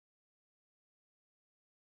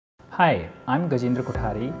Hi, I'm Gajendra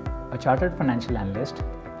Kothari, a chartered financial analyst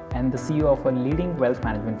and the CEO of a leading wealth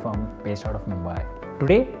management firm based out of Mumbai.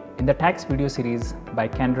 Today, in the tax video series by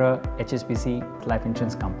Canara HSBC life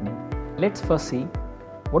insurance company, let's first see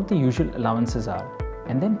what the usual allowances are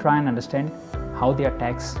and then try and understand how they are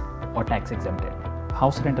taxed or tax exempted.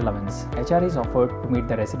 House rent allowance. HR is offered to meet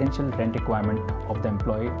the residential rent requirement of the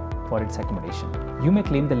employee for its accommodation. You may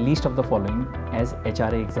claim the least of the following as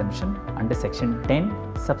HRA exemption under Section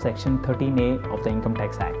 10, subsection 13A of the Income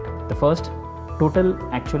Tax Act. The first, total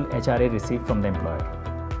actual HRA received from the employer.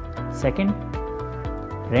 Second,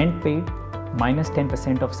 rent paid minus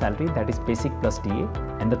 10% of salary, that is basic plus DA.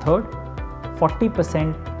 And the third,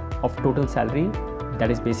 40% of total salary, that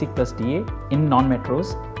is basic plus DA in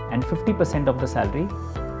non-metros, and 50% of the salary,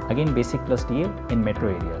 again basic plus DA in metro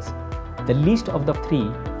areas. The least of the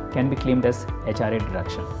three can be claimed as HRA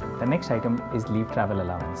deduction. The next item is leave travel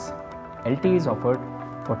allowance. LT is offered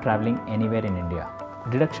for traveling anywhere in India.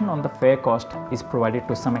 Deduction on the fare cost is provided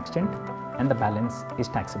to some extent and the balance is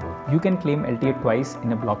taxable. You can claim LTA twice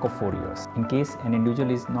in a block of 4 years. In case an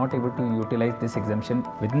individual is not able to utilize this exemption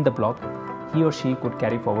within the block, he or she could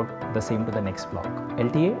carry forward the same to the next block.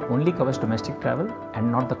 LTA only covers domestic travel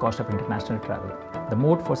and not the cost of international travel. The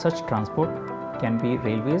mode for such transport can be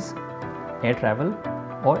railways, air travel,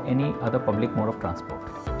 or any other public mode of transport.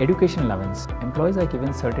 Education allowance. Employees are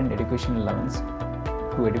given certain education allowance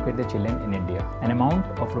to educate their children in India. An amount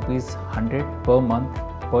of rupees 100 per month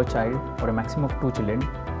per child for a maximum of 2 children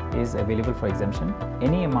is available for exemption.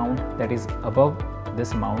 Any amount that is above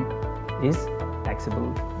this amount is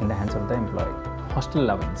taxable in the hands of the employee. Hostel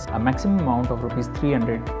allowance. A maximum amount of rupees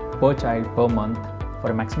 300 per child per month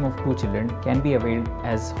for a maximum of 2 children can be availed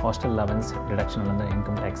as hostel allowance deduction under the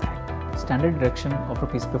Income Tax Act. Standard deduction of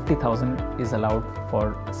rupees 50,000 is allowed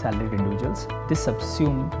for salaried individuals. This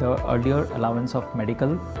subsumes the earlier allowance of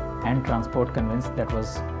medical and transport conveyance that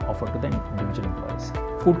was offered to the individual employees.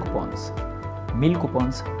 Food coupons. Meal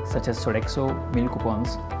coupons such as Sodexo meal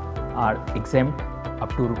coupons are exempt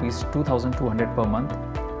up to rupees 2,200 per month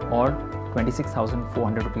or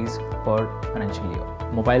 26,400 rupees per financial year.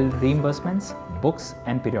 Mobile reimbursements, books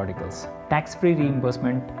and periodicals. Tax-free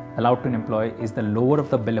reimbursement allowed to an employee is the lower of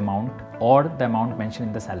the bill amount or the amount mentioned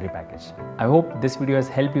in the salary package. I hope this video has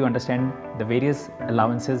helped you understand the various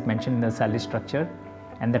allowances mentioned in the salary structure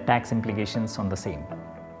and the tax implications on the same.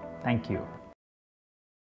 Thank you.